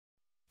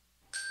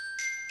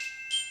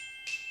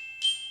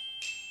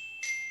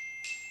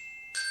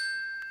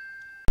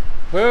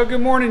Well,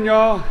 good morning,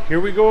 y'all. Here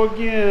we go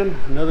again.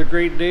 Another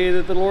great day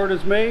that the Lord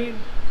has made.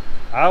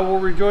 I will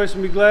rejoice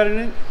and be glad in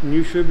it, and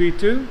you should be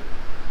too.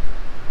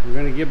 We're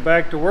going to get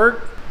back to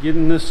work,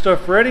 getting this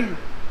stuff ready.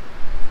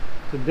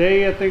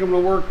 Today, I think I'm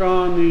going to work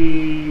on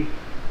the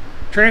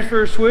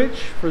transfer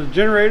switch for the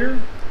generator,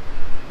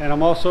 and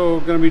I'm also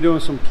going to be doing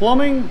some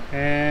plumbing,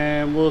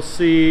 and we'll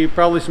see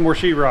probably some more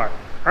sheetrock.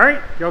 All right,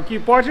 y'all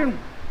keep watching.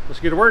 Let's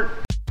get to work.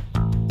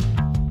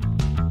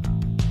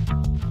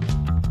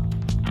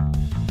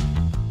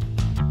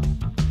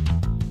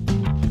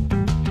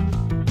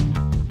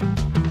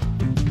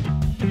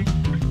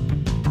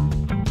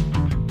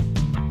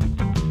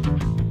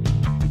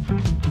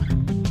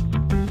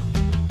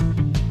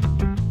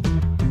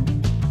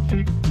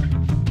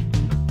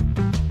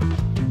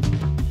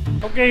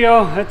 Okay,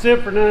 y'all, that's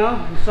it for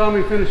now. You saw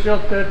me finish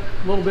up that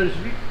little bit of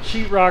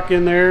sheetrock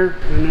in there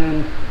and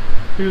then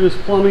do this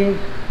plumbing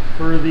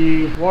for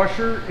the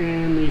washer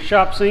and the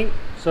shop sink.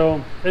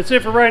 So that's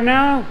it for right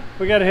now.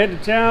 We got to head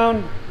to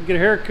town, get a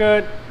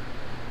haircut,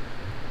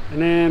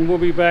 and then we'll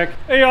be back.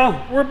 Hey,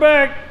 y'all, we're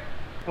back.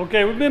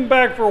 Okay, we've been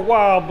back for a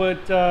while,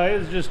 but it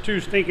was just too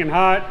stinking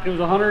hot. It was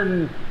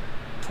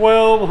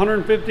 112,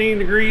 115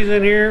 degrees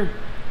in here,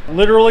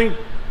 literally.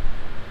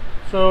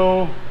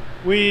 So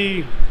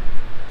we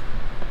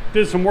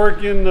did some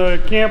work in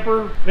the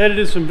camper,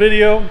 edited some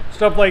video,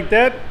 stuff like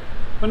that.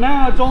 But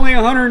now it's only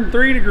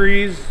 103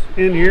 degrees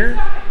in here,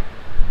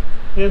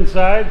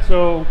 inside.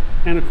 So,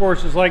 and of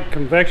course it's like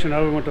convection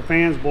oven with the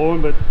fans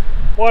blowing, but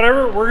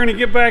whatever, we're gonna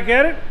get back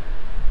at it.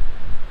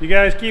 You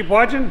guys keep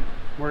watching,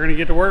 we're gonna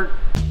get to work.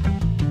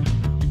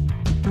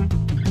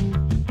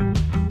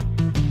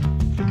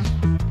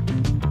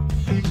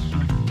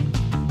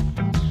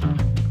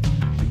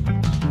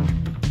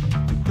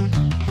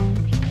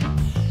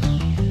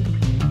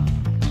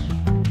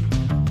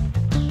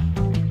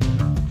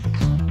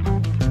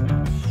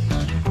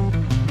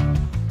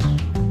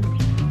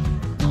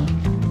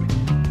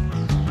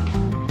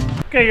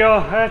 Okay,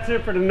 y'all, that's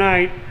it for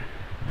tonight.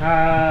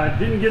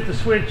 Didn't get the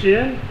switch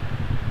in.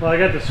 Well, I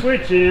got the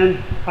switch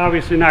in,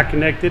 obviously not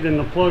connected, and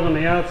the plug on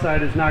the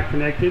outside is not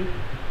connected,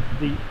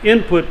 the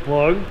input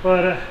plug.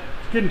 But it's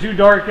getting too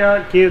dark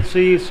out, can't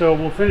see, so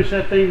we'll finish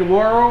that thing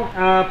tomorrow.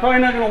 Probably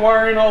not going to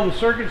wire in all the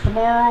circuits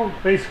tomorrow.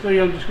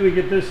 Basically, I'm just going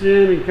to get this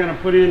in and kind of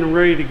put in and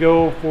ready to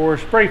go for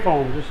spray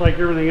foam. Just like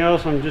everything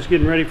else, I'm just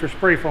getting ready for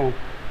spray foam.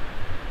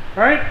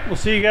 All right, we'll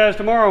see you guys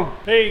tomorrow.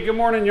 Hey, good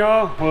morning,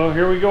 y'all. Well,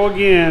 here we go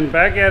again,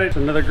 back at it. It's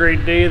another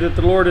great day that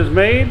the Lord has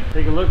made.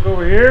 Take a look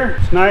over here.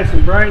 It's nice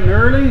and bright and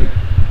early.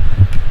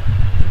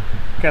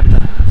 Got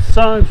the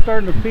sun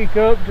starting to peek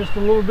up just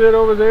a little bit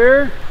over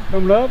there,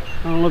 coming up.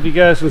 I don't know if you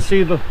guys can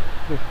see the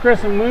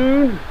crescent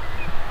moon,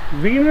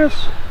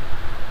 Venus.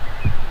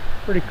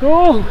 Pretty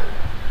cool.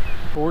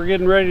 But we're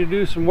getting ready to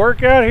do some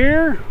work out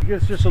here. It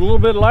gets just a little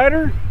bit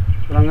lighter,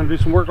 but I'm gonna do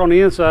some work on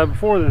the inside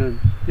before then,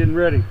 getting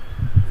ready.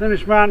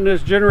 Finish mounting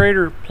this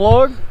generator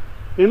plug,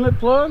 inlet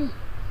plug.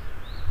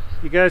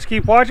 You guys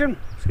keep watching.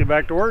 Let's get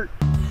back to work.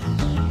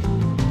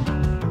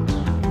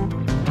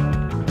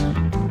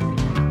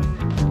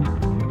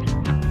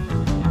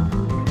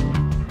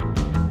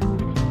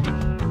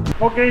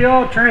 Okay,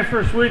 y'all,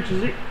 transfer switch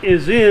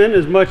is in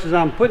as much as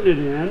I'm putting it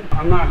in.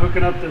 I'm not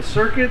hooking up the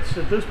circuits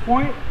at this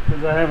point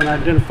because I haven't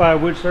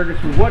identified which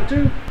circuits we want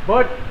to.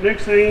 But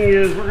next thing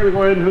is we're going to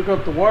go ahead and hook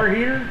up the water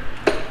heater,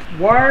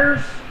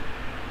 wires,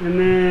 and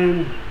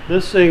then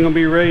this thing will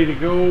be ready to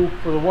go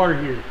for the water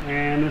heater,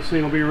 and this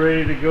thing will be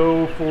ready to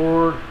go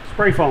for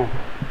spray foam.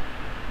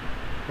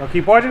 Y'all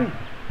keep watching.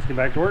 Let's get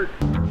back to work.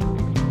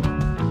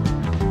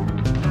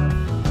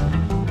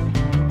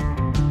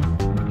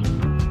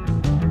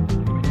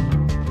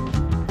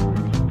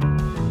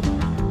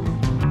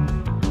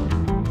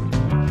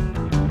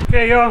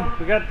 Okay, y'all,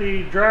 we got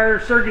the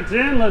dryer circuits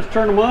in. Let's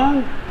turn them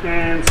on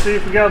and see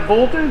if we got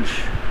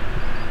voltage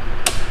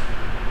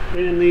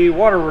in the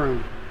water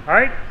room. All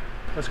right,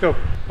 let's go.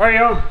 All right,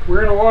 y'all,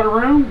 we're in the water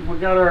room. We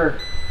got our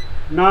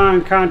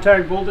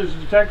non-contact voltage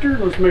detector.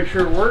 Let's make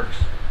sure it works.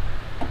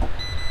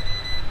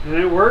 And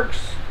it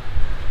works.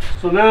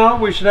 So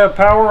now we should have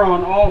power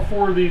on all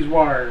 4 of these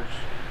wires.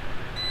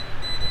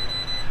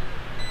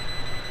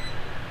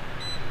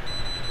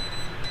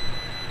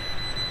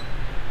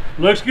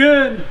 Looks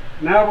good.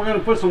 Now we're going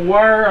to put some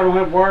wire. I don't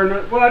have wire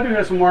nuts. Well, I do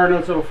have some wire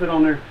nuts that'll fit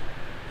on there.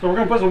 So we're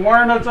going to put some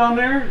wire nuts on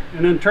there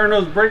and then turn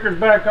those breakers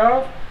back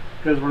off,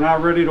 because we're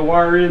not ready to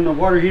wire in the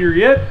water heater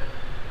yet.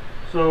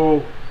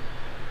 So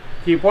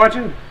keep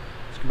watching.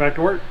 Let's get back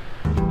to work.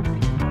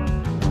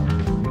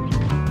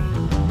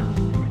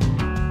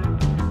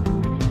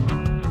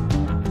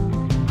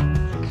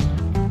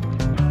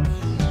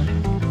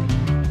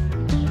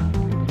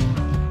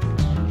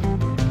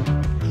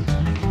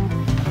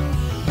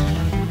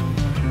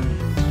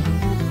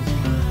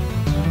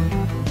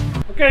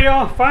 Okay,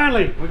 y'all,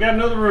 finally, we got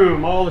another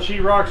room. All the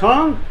sheetrock's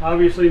hung,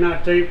 obviously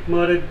not taped,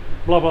 mudded,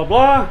 blah, blah,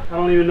 blah. I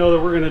don't even know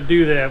that we're gonna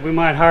do that. We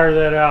might hire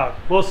that out.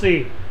 We'll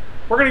see.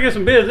 We're gonna get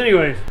some bids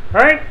anyways.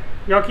 All right,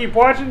 y'all keep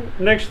watching.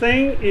 Next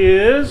thing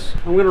is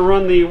I'm gonna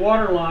run the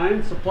water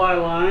lines, supply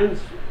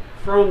lines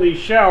from the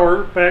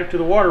shower back to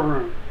the water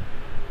room.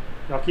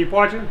 Y'all keep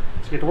watching.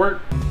 Let's get to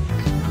work.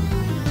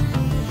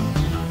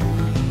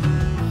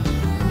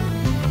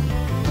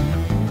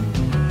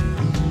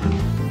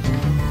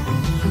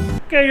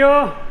 Okay,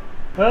 y'all.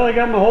 Well, I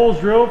got my holes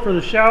drilled for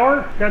the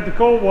shower. Got the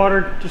cold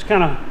water just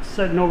kind of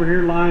sitting over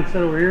here, line set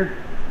over here.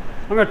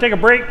 I'm gonna take a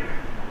break,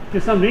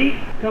 get something to eat,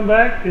 come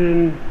back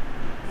and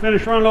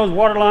finish running those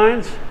water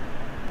lines,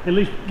 at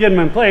least get them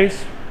in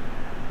place.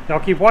 Y'all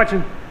keep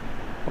watching.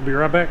 I'll be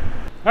right back.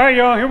 All right,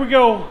 y'all, here we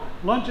go.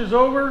 Lunch is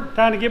over,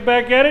 time to get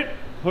back at it.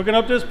 Hooking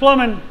up this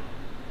plumbing.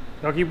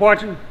 Y'all keep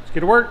watching, let's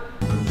get to work.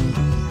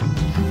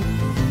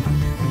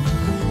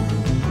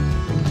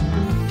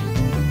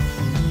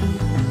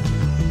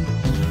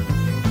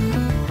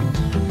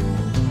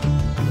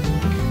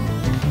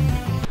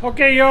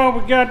 Okay, y'all,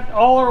 we got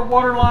all our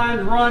water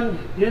lines run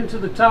into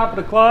the top of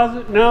the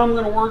closet. Now I'm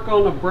going to work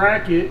on the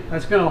bracket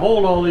that's going to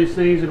hold all these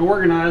things and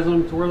organize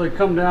them to where they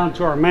come down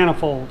to our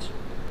manifolds.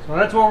 So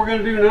that's what we're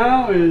going to do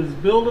now, is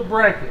build a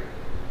bracket.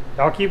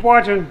 Y'all keep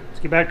watching.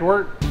 Let's get back to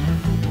work.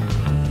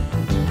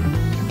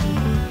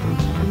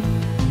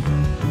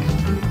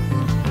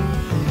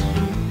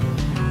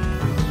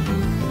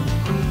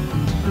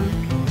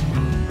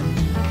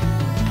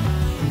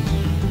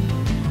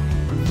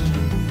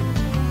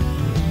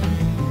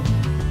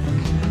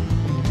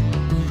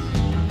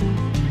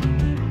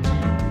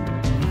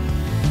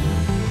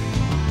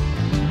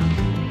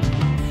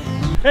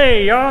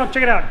 Hey y'all,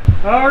 check it out.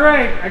 All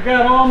right, I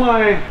got all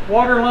my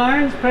water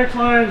lines, PEX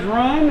lines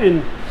run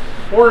and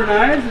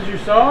organized, as you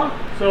saw.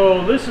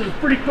 So this is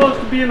pretty close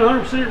to being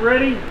 100%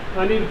 ready.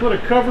 I need to put a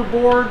cover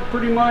board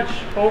pretty much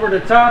over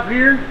the top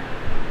here,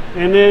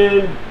 and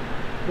then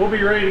we'll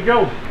be ready to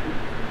go.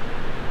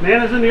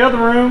 Nana's in the other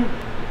room,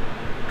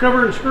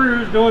 covering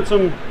screws, doing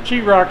some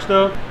sheetrock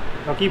stuff.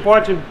 I'll keep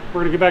watching.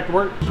 We're gonna get back to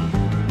work.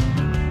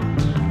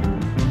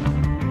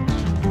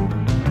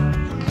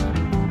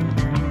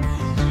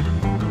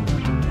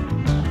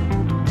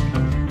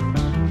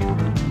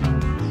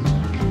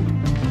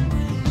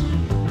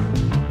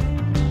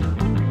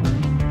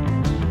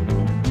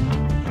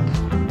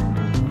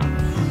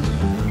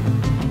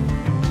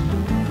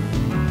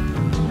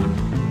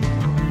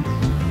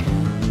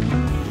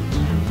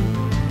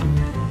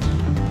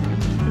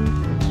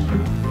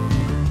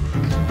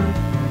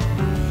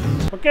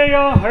 Okay,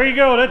 y'all, there you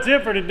go. That's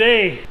it for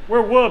today.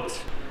 We're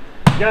whooped.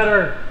 Got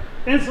our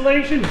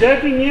insulation,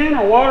 decking in,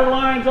 our water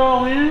lines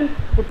all in.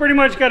 We pretty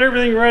much got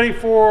everything ready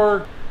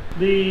for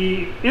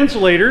the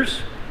insulators,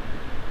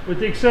 with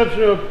the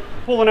exception of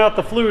pulling out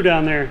the flue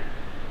down there.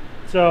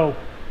 So,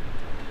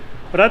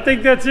 but I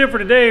think that's it for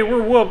today.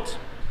 We're whooped.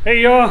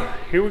 Hey, y'all,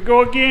 here we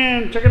go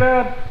again. Check it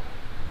out.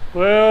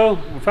 Well,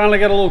 we finally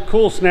got a little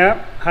cool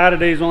snap. High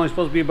today is only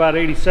supposed to be about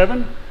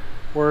 87.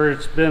 Where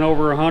it's been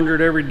over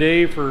 100 every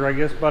day for, I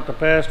guess, about the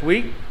past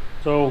week.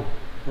 So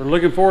we're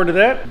looking forward to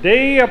that.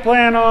 Today I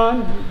plan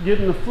on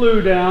getting the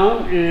flue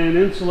down and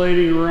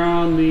insulating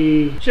around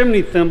the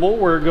chimney thimble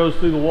where it goes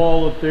through the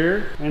wall up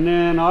there. And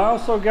then I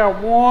also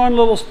got one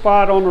little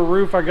spot on the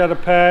roof I got to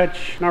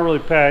patch, not really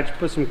patch,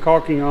 put some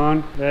caulking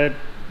on that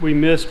we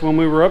missed when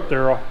we were up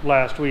there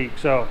last week.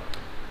 So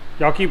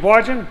y'all keep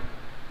watching.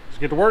 Let's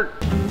get to work.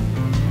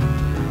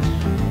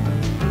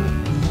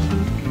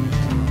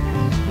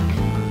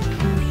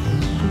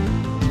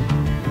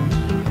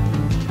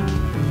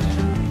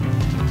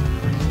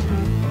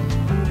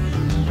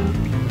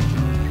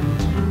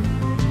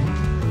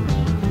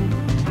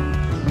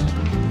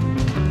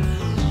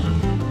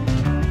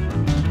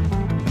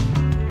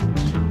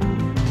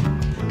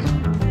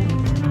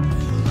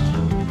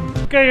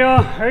 Okay,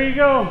 y'all, there you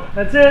go.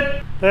 That's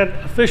it.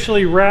 That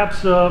officially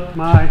wraps up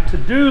my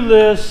to-do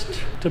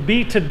list to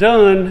be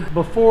done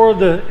before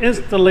the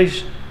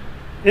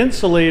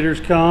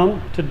insulators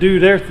come to do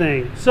their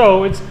thing.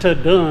 So it's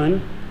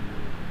done.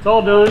 It's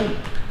all done.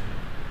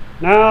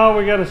 Now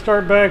we got to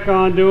start back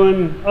on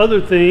doing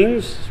other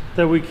things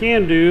that we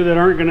can do that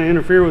aren't going to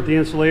interfere with the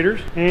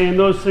insulators. And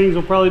those things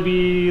will probably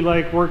be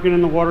like working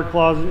in the water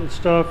closet and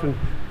stuff, and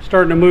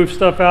starting to move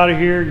stuff out of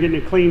here,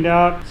 getting it cleaned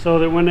out, so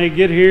that when they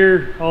get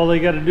here, all they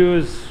got to do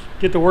is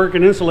get to work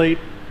and insulate,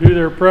 do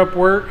their prep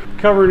work,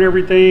 covering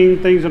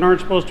everything, things that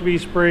aren't supposed to be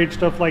sprayed,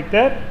 stuff like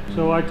that.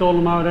 So I told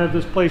them I would have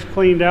this place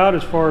cleaned out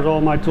as far as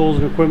all my tools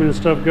and equipment and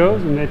stuff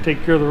goes, and they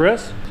take care of the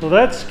rest. So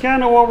that's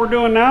kind of what we're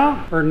doing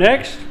now, or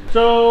next.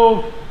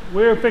 So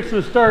we're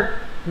fixing to start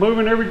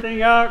moving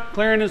everything out,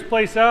 clearing this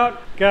place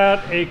out.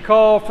 Got a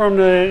call from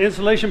the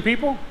insulation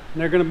people.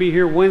 They're going to be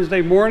here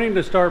Wednesday morning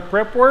to start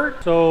prep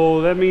work.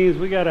 So that means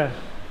we got to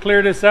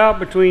clear this out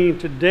between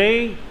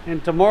today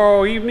and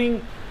tomorrow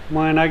evening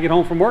when I get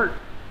home from work.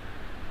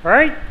 All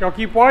right, y'all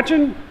keep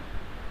watching,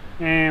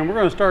 and we're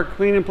going to start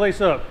cleaning the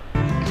place up.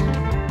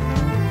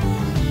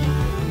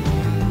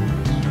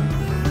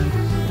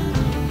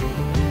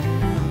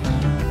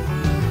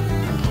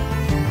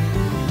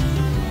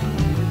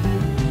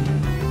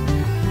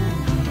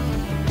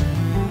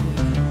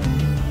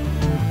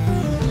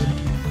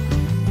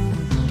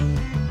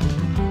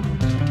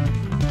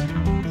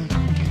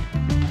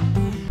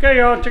 Okay, Okay,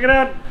 y'all, check it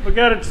out. We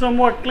got it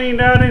somewhat cleaned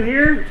out in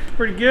here. It's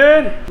pretty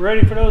good.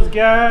 Ready for those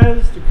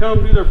guys to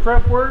come do their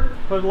prep work.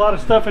 Put a lot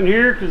of stuff in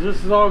here because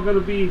this is all going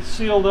to be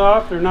sealed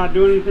off. They're not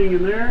doing anything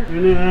in there.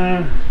 And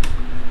then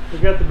we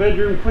got the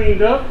bedroom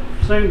cleaned up.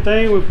 Same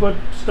thing. We put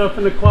stuff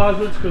in the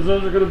closets because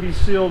those are going to be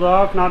sealed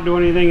off. Not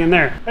doing anything in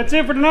there. That's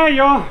it for tonight,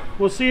 y'all.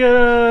 We'll see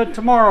you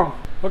tomorrow.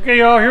 Okay,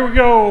 y'all, here we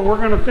go. We're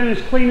going to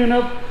finish cleaning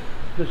up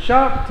the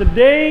shop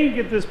today.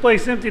 Get this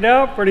place emptied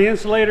out for the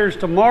insulators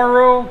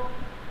tomorrow.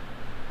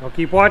 I'll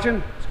keep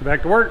watching. Let's go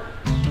back to work.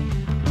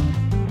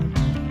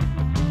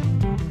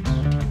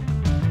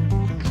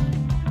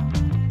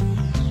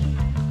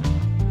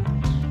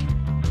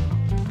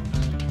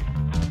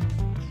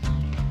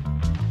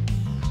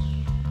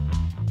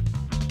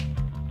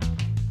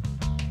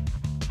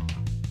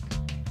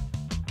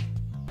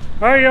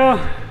 All right,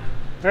 y'all.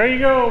 There you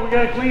go. We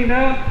got it cleaned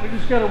out. We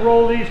just got to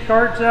roll these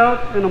carts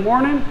out in the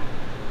morning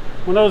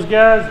when those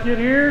guys get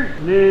here.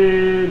 And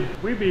then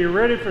we'll be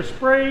ready for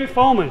spray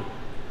foaming.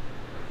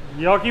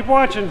 Y'all keep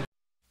watching.